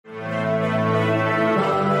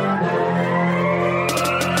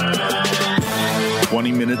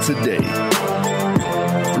20 minutes a day,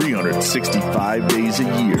 365 days a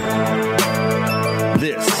year.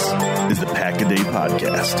 This is the Pack-A-Day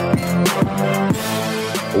Podcast.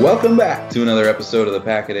 Welcome back to another episode of the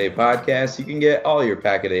Pack-A-Day Podcast. You can get all your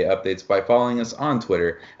Pack-A-Day updates by following us on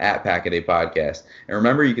Twitter at Pack-A-Day Podcast. And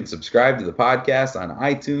remember, you can subscribe to the podcast on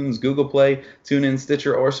iTunes, Google Play, TuneIn,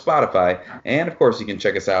 Stitcher, or Spotify. And, of course, you can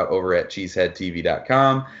check us out over at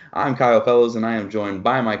cheeseheadtv.com. I'm Kyle Fellows, and I am joined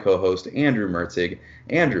by my co-host, Andrew Mertzig.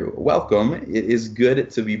 Andrew, welcome. It is good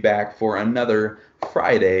to be back for another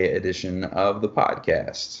Friday edition of the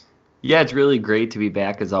podcast. Yeah, it's really great to be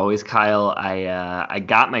back as always, Kyle. I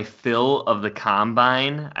got my fill of the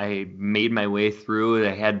combine. I made my way through it.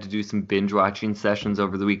 I had to do some binge watching sessions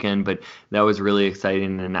over the weekend, but that was really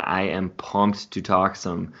exciting, and I am pumped to talk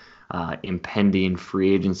some impending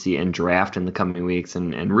free agency and draft in the coming weeks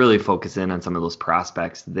and really focus in on some of those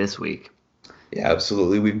prospects this week. Yeah,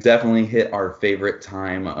 absolutely. We've definitely hit our favorite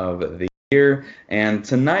time of the year, and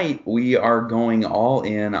tonight we are going all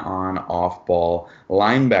in on off-ball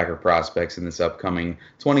linebacker prospects in this upcoming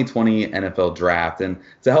 2020 NFL Draft. And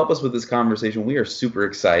to help us with this conversation, we are super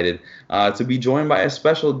excited to be joined by a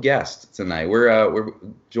special guest tonight. We're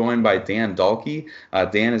joined by Dan Dahlke.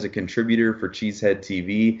 Dan is a contributor for Cheesehead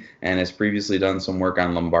TV and has previously done some work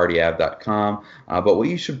on LombardiAv.com. But what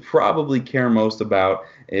you should probably care most about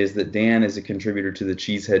is that Dan is a contributor to the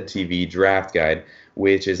Cheesehead TV Draft Guide,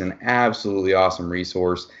 which is an absolutely awesome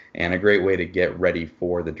resource and a great way to get ready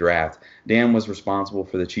for the draft. Dan was responsible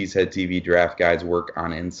for the Cheesehead TV Draft Guide's work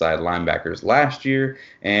on inside linebackers last year,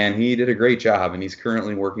 and he did a great job, and he's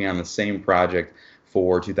currently working on the same project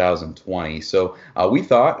for 2020. So we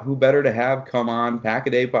thought, who better to have come on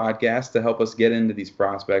Pack-A-Day Podcast to help us get into these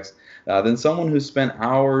prospects than someone who spent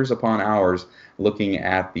hours upon hours looking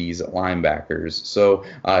at these linebackers. So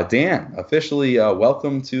Dan, officially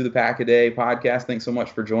welcome to the Pack-A-Day Podcast. Thanks so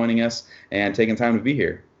much for joining us and taking time to be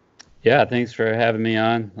here. Yeah, thanks for having me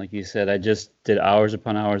on. Like you said, I just did hours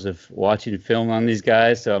upon hours of watching film on these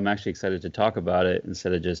guys, so I'm actually excited to talk about it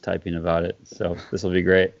instead of just typing about it. So this will be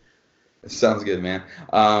great. Sounds good, man.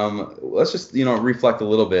 Let's just, reflect a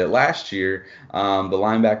little bit. Last year, the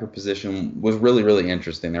linebacker position was really, really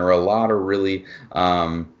interesting. There were a lot of really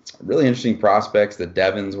interesting prospects. The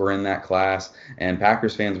Devons were in that class, and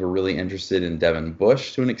Packers fans were really interested in Devin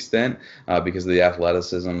Bush to an extent because of the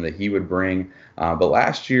athleticism that he would bring. But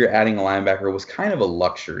last year, adding a linebacker was kind of a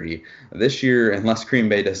luxury. This year, unless Green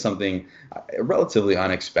Bay does something relatively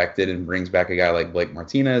unexpected and brings back a guy like Blake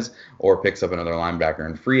Martinez or picks up another linebacker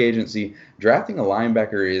in free agency, drafting a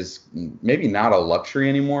linebacker is maybe not a luxury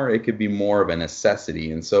anymore. It could be more of a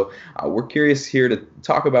necessity. And so we're curious here to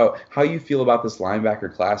talk about how you feel about this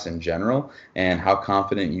linebacker class in general and how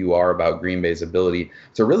confident you are about Green Bay's ability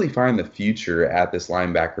to really find the future at this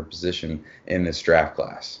linebacker position in this draft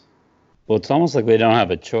class. Well, it's almost like they don't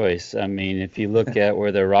have a choice. I mean, if you look at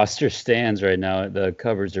where their roster stands right now, the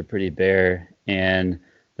covers are pretty bare, and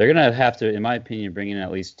they're going to have to, in my opinion, bring in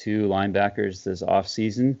at least two linebackers this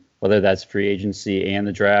offseason, whether that's free agency and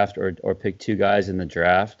the draft or pick two guys in the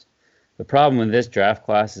draft. The problem with this draft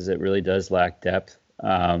class is it really does lack depth.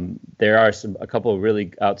 There are a couple of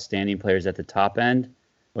really outstanding players at the top end,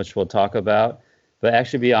 which we'll talk about. But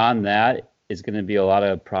actually beyond that, is going to be a lot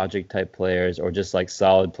of project type players or just like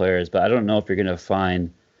solid players. But I don't know if you're going to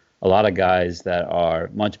find a lot of guys that are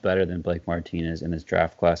much better than Blake Martinez in this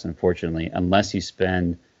draft class, unfortunately, unless you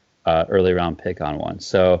spend early round pick on one.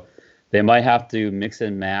 So they might have to mix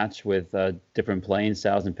and match with different playing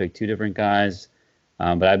styles and pick two different guys.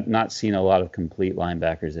 But I've not seen a lot of complete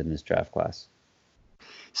linebackers in this draft class.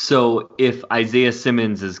 So if Isaiah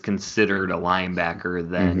Simmons is considered a linebacker,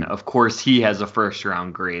 then of course he has a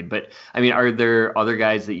first-round grade. But, I mean, are there other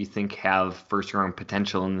guys that you think have first-round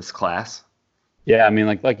potential in this class? Yeah, I mean,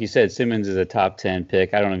 like you said, Simmons is a top 10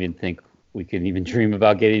 pick. I don't even think we can even dream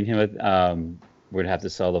about getting him. We'd have to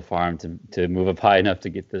sell the farm to move up high enough to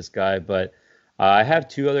get this guy. But I have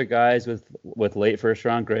two other guys with late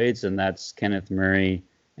first-round grades, and that's Kenneth Murray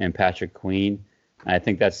and Patrick Queen. I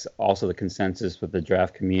think that's also the consensus with the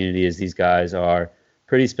draft community is these guys are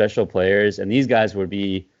pretty special players, and these guys would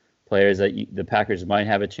be players that the Packers might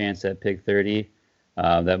have a chance at pick 30,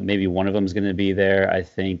 that maybe one of them is going to be there. I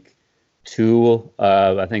think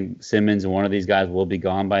I think Simmons and one of these guys will be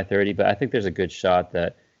gone by 30, but I think there's a good shot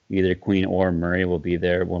that either Queen or Murray will be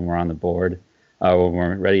there when we're on the board, when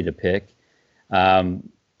we're ready to pick.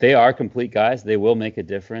 They are complete guys. They will make a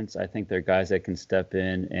difference. I think they're guys that can step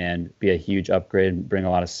in and be a huge upgrade and bring a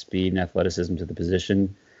lot of speed and athleticism to the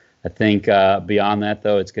position. I think beyond that,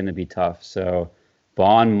 though, it's going to be tough. So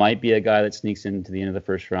Bond might be a guy that sneaks into the end of the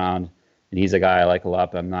first round, and he's a guy I like a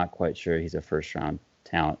lot, but I'm not quite sure he's a first-round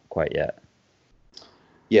talent quite yet.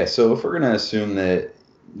 Yeah, so if we're going to assume that,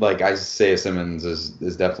 like Isaiah Simmons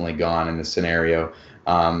is definitely gone in this scenario,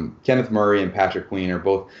 Kenneth Murray and Patrick Queen are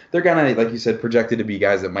both, they're kind of, like you said, projected to be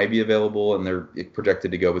guys that might be available, and they're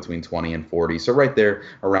projected to go between 20 and 40. So right there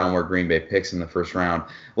around where Green Bay picks in the first round.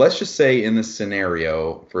 Let's just say in this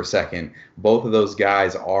scenario for a second, both of those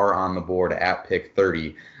guys are on the board at pick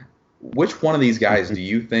 30. Which one of these guys do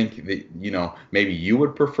you think that, maybe you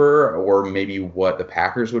would prefer, or maybe what the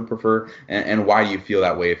Packers would prefer? And why do you feel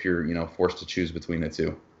that way if you're, forced to choose between the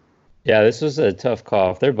two? Yeah, this was a tough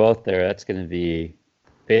call. If they're both there, that's going to be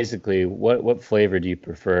basically what flavor do you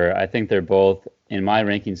prefer? I think they're both, in my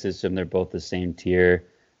ranking system, they're both the same tier.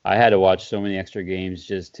 I had to watch so many extra games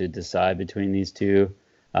just to decide between these two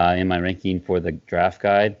in my ranking for the draft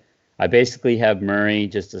guide. I basically have Murray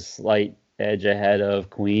just a slight edge ahead of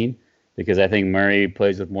Queen, because I think Murray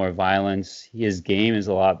plays with more violence. His game is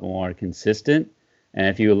a lot more consistent. And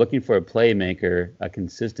if you were looking for a playmaker, a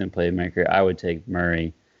consistent playmaker, I would take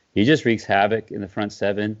Murray. He just wreaks havoc in the front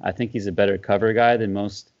seven. I think he's a better cover guy than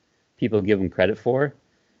most people give him credit for.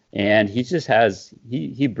 And he just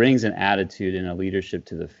he brings an attitude and a leadership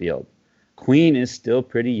to the field. Queen is still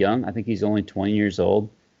pretty young. I think he's only 20 years old.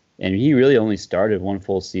 And he really only started one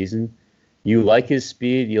full season. You like his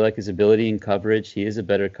speed. You like his ability in coverage. He is a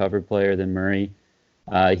better cover player than Murray.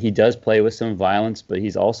 He does play with some violence, but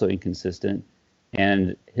he's also inconsistent.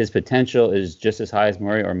 And his potential is just as high as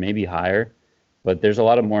Murray, or maybe higher. But there's a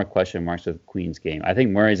lot of more question marks with Queen's game. I think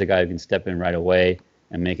Murray's a guy who can step in right away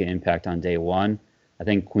and make an impact on day one. I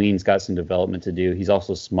think Queen's got some development to do. He's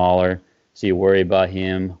also smaller, so you worry about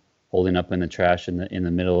him holding up in the trash in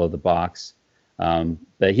the middle of the box.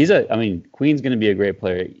 But Queen's going to be a great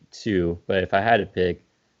player too. But if I had to pick,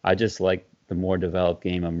 I just like the more developed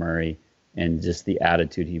game of Murray and just the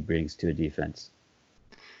attitude he brings to a defense.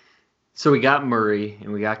 So we got Murray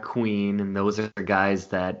and we got Queen, and those are guys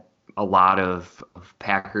that a lot of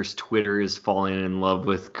Packers Twitter is falling in love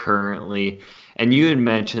with currently. And you had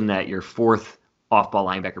mentioned that your fourth off-ball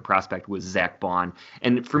linebacker prospect was Zach Bond.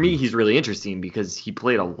 And for me, he's really interesting because he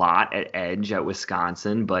played a lot at edge at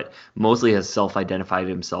Wisconsin, but mostly has self-identified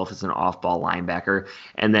himself as an off-ball linebacker.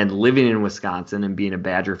 And then living in Wisconsin and being a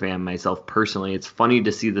Badger fan myself personally, it's funny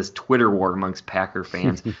to see this Twitter war amongst Packer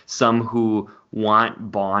fans. Some who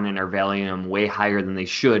want Bond and are valuing him way higher than they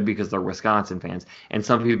should because they're Wisconsin fans, and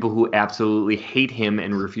some people who absolutely hate him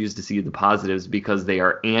and refuse to see the positives because they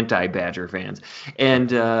are anti-Badger fans.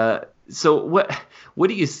 And so what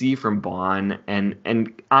do you see from Bond?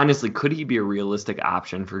 And honestly, could he be a realistic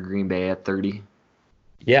option for Green Bay at 30?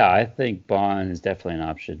 Yeah, I think Bond is definitely an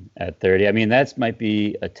option at 30. I mean, that might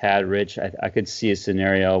be a tad rich. I could see a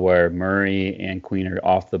scenario where Murray and Queen are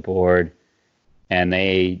off the board and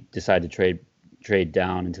they decide to trade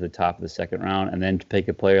down into the top of the second round and then to pick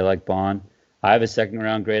a player like Bond. I have a second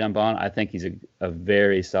round grade on Bond. I think he's a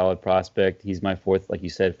very solid prospect. He's my fourth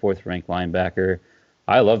ranked linebacker.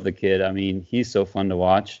 I love the kid. I mean, he's so fun to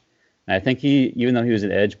watch. And I think even though he was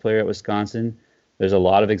an edge player at Wisconsin, there's a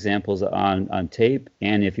lot of examples on tape.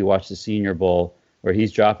 And if you watch the Senior Bowl where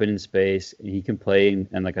he's dropping in space, and he can play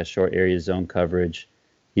in like a short area zone coverage.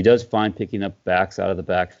 He does fine picking up backs out of the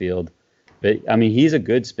backfield. But, I mean, he's a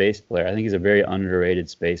good space player. I think he's a very underrated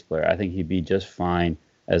space player. I think he'd be just fine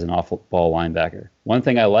as an off-ball linebacker. One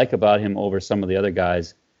thing I like about him over some of the other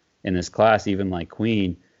guys in this class, even like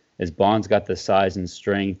Queen, is Bond's got the size and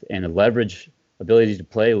strength and ability to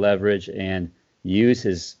play leverage and use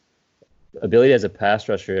his ability as a pass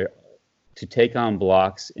rusher to take on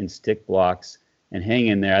blocks and stick blocks and hang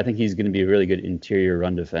in there. I think he's going to be a really good interior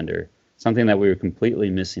run defender, something that we were completely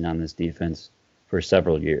missing on this defense for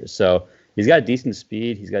several years. So he's got decent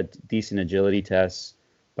speed. He's got decent agility tests,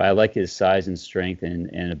 but I like his size and strength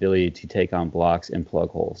and ability to take on blocks and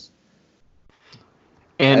plug holes.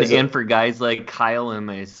 And for guys like Kyle and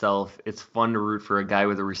myself, it's fun to root for a guy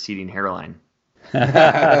with a receding hairline.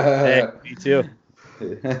 Hey, me too.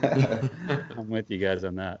 I'm with you guys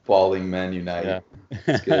on that. Balding men unite. Yeah.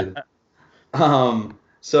 It's good.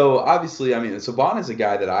 So obviously, so Bond is a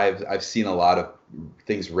guy that I've seen a lot of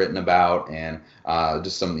things written about and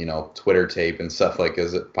just some Twitter tape and stuff like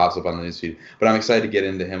as it pops up on the newsfeed. But I'm excited to get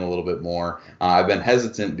into him a little bit more. I've been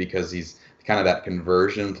hesitant because he's kind of that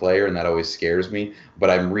conversion player, and that always scares me. But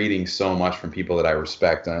I'm reading so much from people that I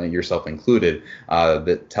respect, yourself included,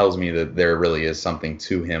 that tells me that there really is something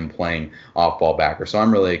to him playing off-ball backer. So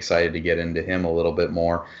I'm really excited to get into him a little bit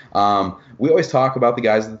more. We always talk about the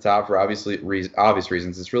guys at the top for obvious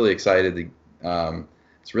reasons. It's really exciting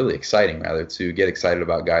to get excited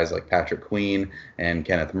about guys like Patrick Queen and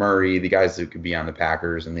Kenneth Murray, the guys who could be on the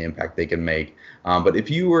Packers and the impact they can make. But if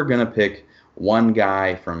you were going to pick one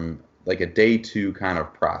guy from like a day two kind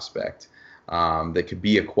of prospect that could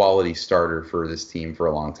be a quality starter for this team for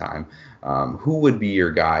a long time, who would be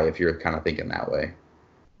your guy if you're kind of thinking that way?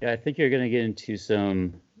 Yeah, I think you're going to get into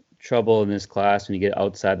some trouble in this class when you get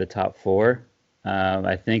outside the top four.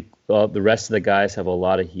 I think the rest of the guys have a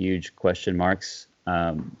lot of huge question marks.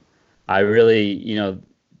 I really,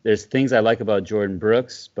 there's things I like about Jordan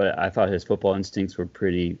Brooks, but I thought his football instincts were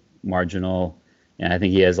pretty marginal. And I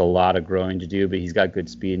think he has a lot of growing to do, but he's got good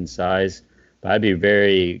speed and size. But I'd be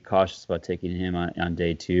very cautious about taking him on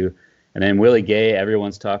day two. And then Willie Gay,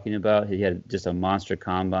 everyone's talking about. He had just a monster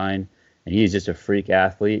combine, and he's just a freak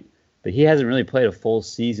athlete. But he hasn't really played a full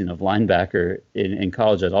season of linebacker in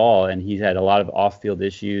college at all, and he's had a lot of off-field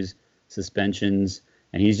issues, suspensions,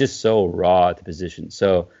 and he's just so raw at the position.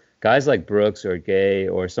 So guys like Brooks or Gay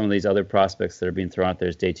or some of these other prospects that are being thrown out there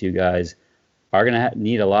as day two guys are going to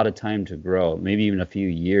need a lot of time to grow, maybe even a few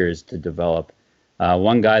years to develop.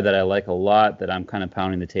 One guy that I like a lot that I'm kind of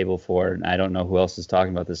pounding the table for, and I don't know who else is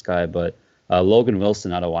talking about this guy, but Logan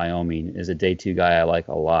Wilson out of Wyoming is a day two guy I like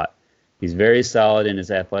a lot. He's very solid in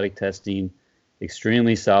his athletic testing,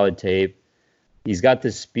 extremely solid tape. He's got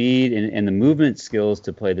the speed and the movement skills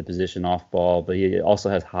to play the position off ball, but he also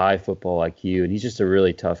has high football IQ, and he's just a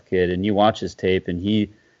really tough kid. And you watch his tape, and he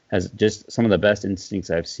has just some of the best instincts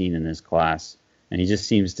I've seen in this class. And he just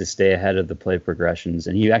seems to stay ahead of the play progressions,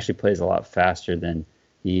 and he actually plays a lot faster than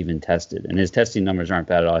he even tested. And his testing numbers aren't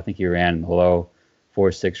bad at all. I think he ran in the low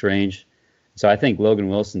 4.6 range. So I think Logan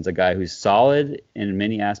Wilson's a guy who's solid in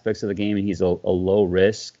many aspects of the game, and he's a low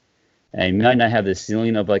risk. And he might not have the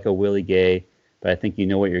ceiling of like a Willie Gay, but I think you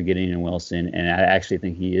know what you're getting in Wilson, and I actually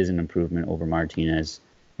think he is an improvement over Martinez.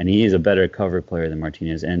 And he is a better cover player than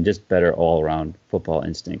Martinez and just better all-around football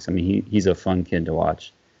instincts. I mean, he's a fun kid to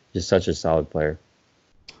watch. Just such a solid player.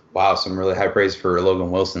 Wow, some really high praise for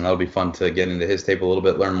Logan Wilson. That'll be fun to get into his tape a little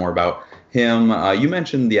bit, learn more about him. You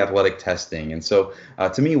mentioned the athletic testing. And so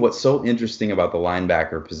to me, what's so interesting about the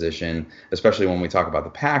linebacker position, especially when we talk about the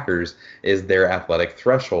Packers, is their athletic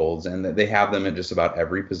thresholds. And they have them at just about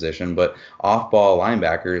every position. But off-ball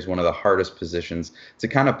linebacker is one of the hardest positions to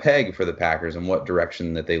kind of peg for the Packers and what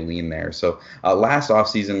direction that they lean there. So last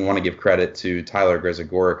offseason, I want to give credit to Tyler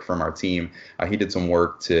Grezagoric from our team. He did some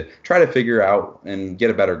work to try to figure out and get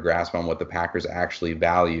a better grasp on what the Packers actually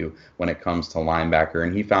value when it comes to linebacker.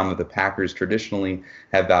 And he found that the Packers traditionally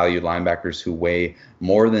have valued linebackers who weigh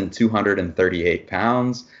more than 238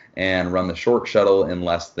 pounds and run the short shuttle in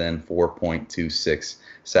less than 4.26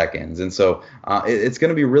 seconds. And so it's going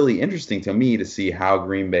to be really interesting to me to see how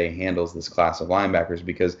Green Bay handles this class of linebackers,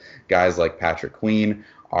 because guys like Patrick Queen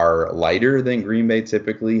are lighter than Green Bay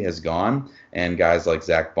typically has gone, and guys like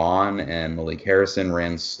Zach Bond and Malik Harrison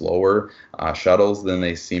ran slower shuttles than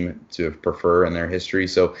they seem to prefer in their history.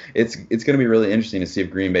 So it's going to be really interesting to see if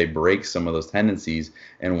Green Bay breaks some of those tendencies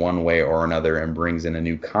in one way or another and brings in a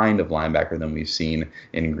new kind of linebacker than we've seen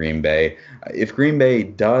in Green Bay. If Green Bay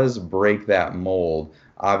does break that mold,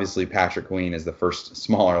 obviously Patrick Queen is the first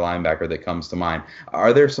smaller linebacker that comes to mind.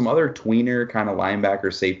 Are there some other tweener kind of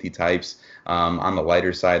linebacker safety types on the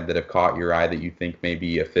lighter side that have caught your eye that you think may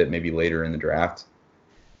be a fit maybe later in the draft?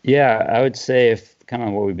 Yeah, I would say if kind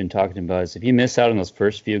of what we've been talking about is if you miss out on those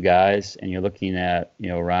first few guys and you're looking at,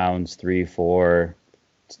 rounds 3, 4,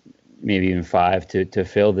 maybe even 5 to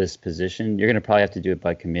fill this position, you're going to probably have to do it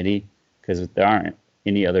by committee because there aren't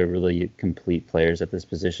any other really complete players at this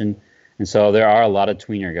position. And so there are a lot of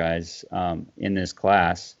tweener guys in this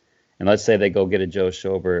class. And let's say they go get a Joe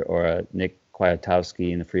Schobert or a Nick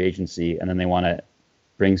Kwiatkowski in the free agency, and then they want to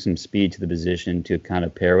bring some speed to the position to kind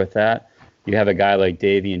of pair with that. You have a guy like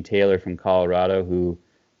Davian Taylor from Colorado who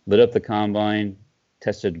lit up the combine,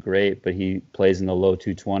 tested great, but he plays in the low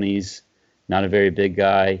 220s, not a very big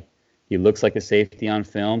guy. He looks like a safety on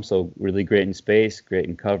film, so really great in space, great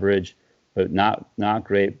in coverage, but not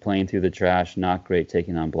great playing through the trash, not great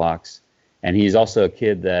taking on blocks. And he's also a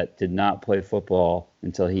kid that did not play football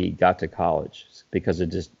until he got to college because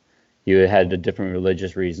he had the different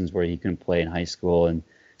religious reasons where he couldn't play in high school. And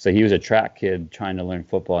so he was a track kid trying to learn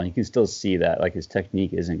football, and you can still see that. Like, his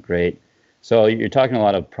technique isn't great. So you're talking a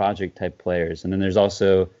lot of project-type players. And then there's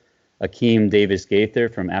also Akeem Davis-Gaither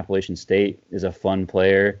from Appalachian State is a fun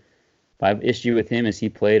player. My issue with him is he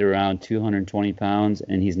played around 220 pounds,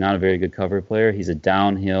 and he's not a very good cover player. He's a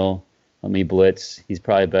downhill, let me blitz. He's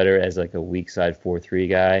probably better as like a weak side 4-3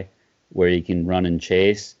 guy where he can run and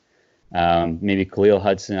chase. Maybe Khalil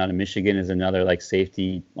Hudson out of Michigan is another like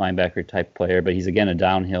safety linebacker type player, but he's again a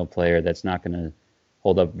downhill player that's not going to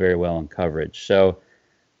hold up very well in coverage. So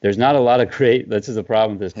there's not a lot of great, this is a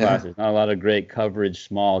problem with this class. There's not a lot of great coverage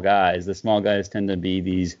small guys. The small guys tend to be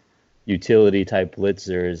these, utility type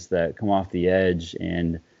blitzers that come off the edge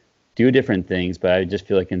and do different things. But I just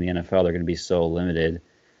feel like in the NFL they're going to be so limited.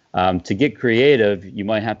 To get creative, you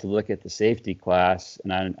might have to look at the safety class,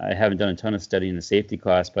 and I haven't done a ton of study in the safety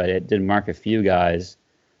class, but I did mark a few guys,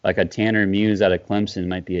 like a Tanner Muse out of Clemson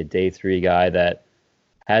might be a day 3 guy that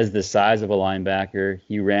has the size of a linebacker.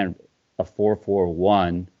 He ran a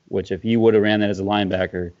 4.41, which if he would have ran that as a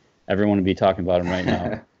linebacker, everyone would be talking about him right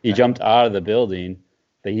now. He jumped out of the building,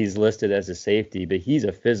 but he's listed as a safety, but he's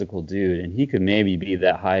a physical dude, and he could maybe be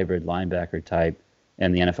that hybrid linebacker type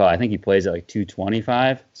in the NFL. I think he plays at like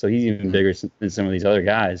 225, so he's even bigger than some of these other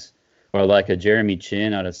guys. Or like a Jeremy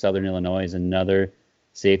Chin out of Southern Illinois is another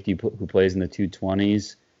safety who plays in the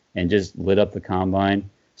 220s and just lit up the combine.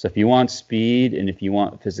 So if you want speed and if you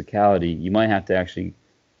want physicality, you might have to actually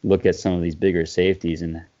look at some of these bigger safeties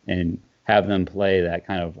and have them play that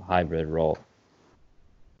kind of hybrid role.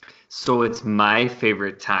 So it's my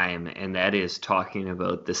favorite time, and that is talking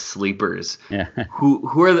about the sleepers. Yeah.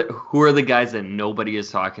 Who are the guys that nobody is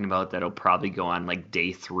talking about that'll probably go on like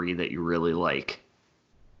day 3 that you really like?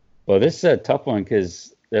 Well, this is a tough one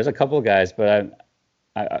because there's a couple of guys, but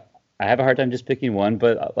I have a hard time just picking one.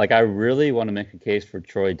 But like I really want to make a case for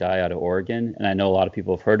Troy Dye out of Oregon, and I know a lot of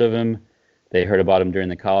people have heard of him. They heard about him during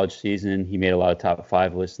the college season. He made a lot of top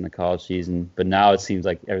 5 lists in the college season, but now it seems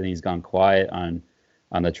like everything's gone quiet on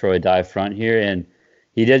the Troy Dye front here. And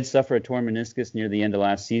he did suffer a torn meniscus near the end of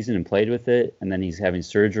last season and played with it. And then he's having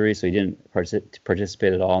surgery, so he didn't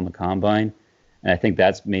participate at all in the combine. And I think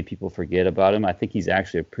that's made people forget about him. I think he's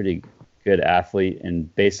actually a pretty good athlete.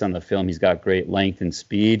 And based on the film, he's got great length and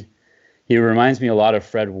speed. He reminds me a lot of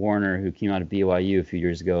Fred Warner, who came out of BYU a few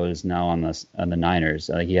years ago and is now on the Niners.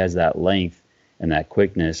 He has that length and that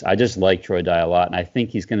quickness. I just like Troy Dye a lot. And I think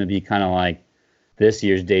he's going to be kind of like this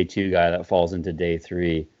year's day 2 guy that falls into day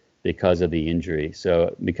 3 because of the injury.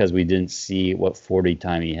 So because we didn't see what 40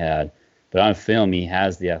 time he had, but on film he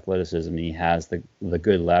has the athleticism, he has the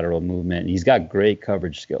good lateral movement, and he's got great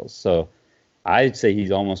coverage skills. So I'd say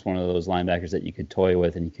he's almost one of those linebackers that you could toy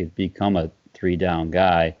with and he could become a 3-down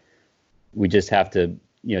guy. We just have to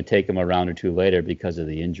take him a round or 2 later because of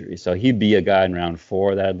the injury. So he'd be a guy in round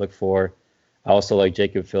 4 that I'd look for. I also like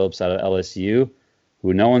Jacob Phillips out of LSU,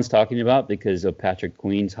 who no one's talking about because of Patrick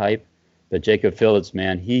Queen's hype. But Jacob Phillips,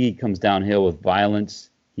 man, he comes downhill with violence.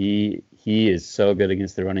 He is so good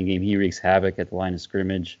against the running game. He wreaks havoc at the line of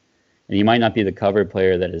scrimmage. And he might not be the cover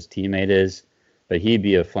player that his teammate is, but he'd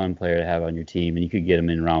be a fun player to have on your team, and you could get him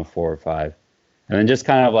in round 4 or 5. And then just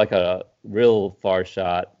kind of like a real far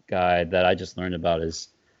shot guy that I just learned about is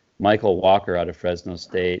Michael Walker out of Fresno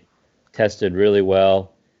State. Tested really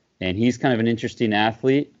well, and he's kind of an interesting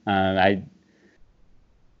athlete.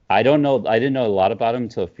 I didn't know a lot about him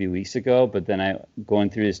until a few weeks ago, but then going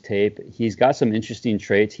through his tape, he's got some interesting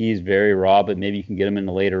traits. He's very raw, but maybe you can get him in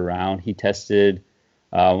the later round. He tested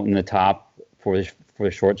in the top for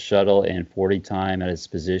the short shuttle and 40 time at his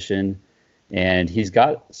position, and he's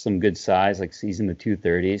got some good size, like he's in the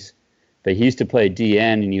 230s. But he used to play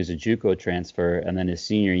DN, and he was a JUCO transfer, and then his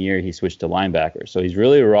senior year he switched to linebacker. So he's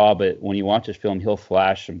really raw, but when you watch his film, he'll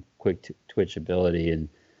flash some quick twitch ability, and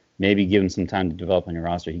maybe give him some time to develop on your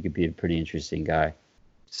roster. He could be a pretty interesting guy.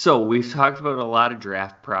 So we've talked about a lot of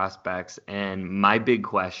draft prospects, and my big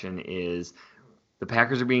question is the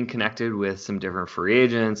Packers are being connected with some different free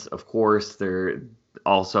agents. Of course, they're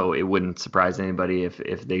also, it wouldn't surprise anybody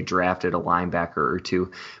if they drafted a linebacker or 2.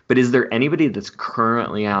 But is there anybody that's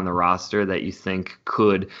currently on the roster that you think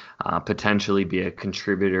could potentially be a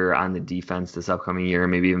contributor on the defense this upcoming year,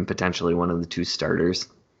 maybe even potentially one of the 2 starters?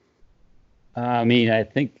 I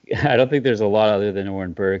don't think there's a lot other than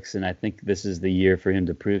Oren Burks, and I think this is the year for him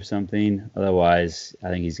to prove something. Otherwise, I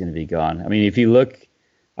think he's going to be gone. I mean, if you look,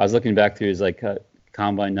 I was looking back through his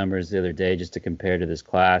combine numbers the other day just to compare to this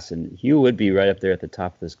class, and he would be right up there at the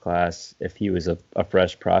top of this class if he was a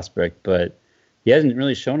fresh prospect, but he hasn't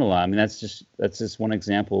really shown a lot. I mean, that's just one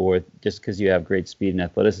example where just because you have great speed and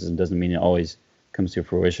athleticism doesn't mean it always comes to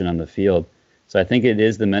fruition on the field. So I think it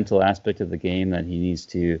is the mental aspect of the game that he needs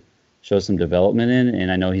to show some development in,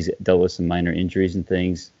 and I know he's dealt with some minor injuries and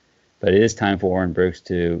things, but it is time for Oren Burks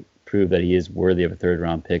to prove that he is worthy of a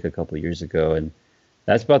 3rd-round pick a couple of years ago, and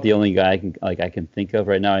that's about the only guy I can think of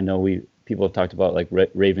right now. I know people have talked about like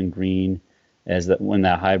Raven Green as that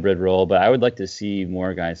hybrid role, but I would like to see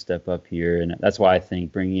more guys step up here, and that's why I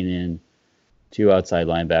think bringing in 2 outside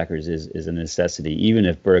linebackers is a necessity, even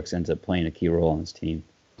if Burks ends up playing a key role on his team.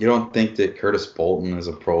 You don't think that Curtis Bolton is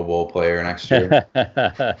a Pro Bowl player next year?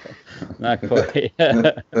 Not quite.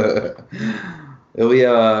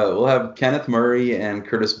 We'll have Kenneth Murray and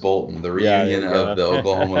Curtis Bolton, the reunion of the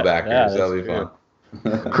Oklahoma backers. That'll be fun.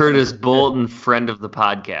 Curtis Bolton, friend of the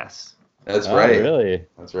podcast. That's Oh, right. really?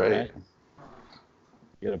 That's right.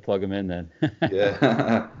 You got to plug him in then.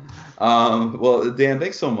 Yeah. Well, Dan,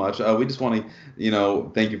 thanks so much. We just want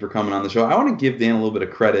to, thank you for coming on the show. I want to give Dan a little bit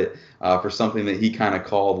of credit for something that he kind of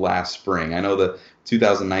called last spring. I know the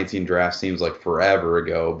 2019 draft seems like forever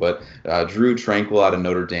ago, but Drew Tranquil out of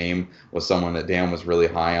Notre Dame was someone that Dan was really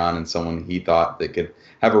high on and someone he thought that could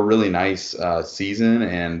have a really nice season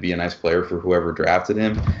and be a nice player for whoever drafted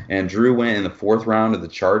him. And Drew went in the 4th round of the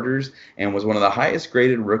Chargers and was one of the highest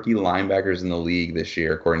graded rookie linebackers in the league this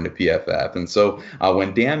year, according to PFF. And so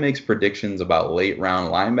when Dan makes predictions about late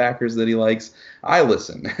round linebackers that he likes, I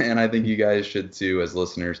listen, and I think you guys should too as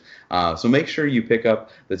listeners. So make sure you pick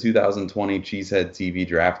up the 2020 Cheesehead TV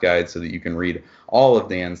Draft Guide so that you can read all of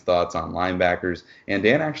Dan's thoughts on linebackers. And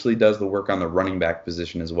Dan actually does the work on the running back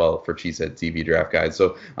position as well for Cheesehead TV Draft Guide.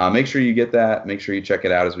 So make sure you get that. Make sure you check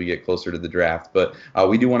it out as we get closer to the draft. But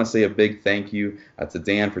we do want to say a big thank you to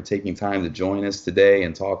Dan for taking time to join us today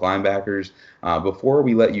and talk linebackers. Before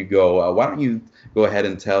we let you go, why don't you go ahead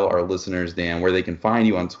and tell our listeners, Dan, where they can find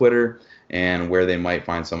you on Twitter and where they might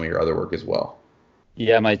find some of your other work as well.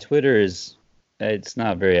 Yeah, my Twitter it's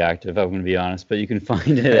not very active, I'm going to be honest, but you can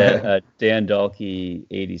find it at Dan Dalkey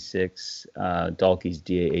 86. Dalkey's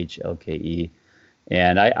DAHLKE.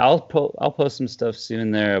 And I'll post some stuff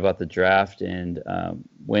soon there about the draft. And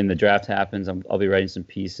when the draft happens, I'll be writing some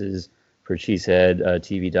pieces for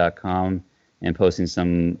cheeseheadtv.com and posting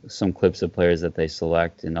some clips of players that they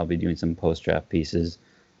select. And I'll be doing some post-draft pieces.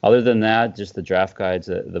 Other than that, just the draft guide's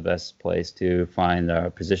the best place to find our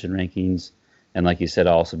position rankings. And like you said,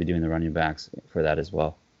 I'll also be doing the running backs for that as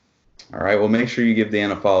well. All right. Well, make sure you give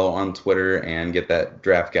Dan a follow on Twitter and get that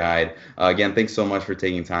draft guide. Again, thanks so much for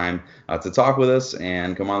taking time to talk with us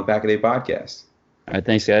and come on the Pack a Day podcast. All right.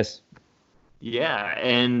 Thanks, guys. Yeah,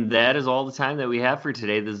 and that is all the time that we have for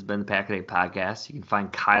today. This has been the Pack a Day podcast. You can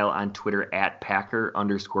find Kyle on Twitter at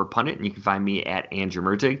Packer_pundit, and you can find me at Andrew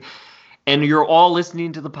Mertig. And you're all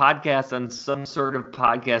listening to the podcast on some sort of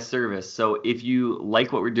podcast service. So if you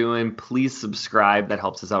like what we're doing, please subscribe. That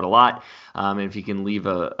helps us out a lot. And if you can leave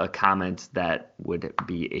a comment, that would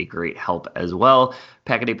be a great help as well.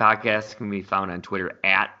 Pack a Day Podcast can be found on Twitter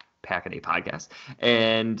at Pack a Day Podcast.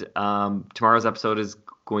 And tomorrow's episode is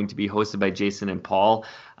going to be hosted by Jason and Paul.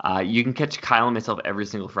 You can catch Kyle and myself every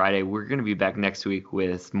single Friday. We're going to be back next week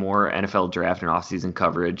with more NFL draft and offseason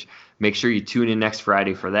coverage. Make sure you tune in next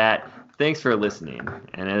Friday for that. Thanks for listening,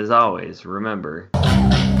 and as always, remember...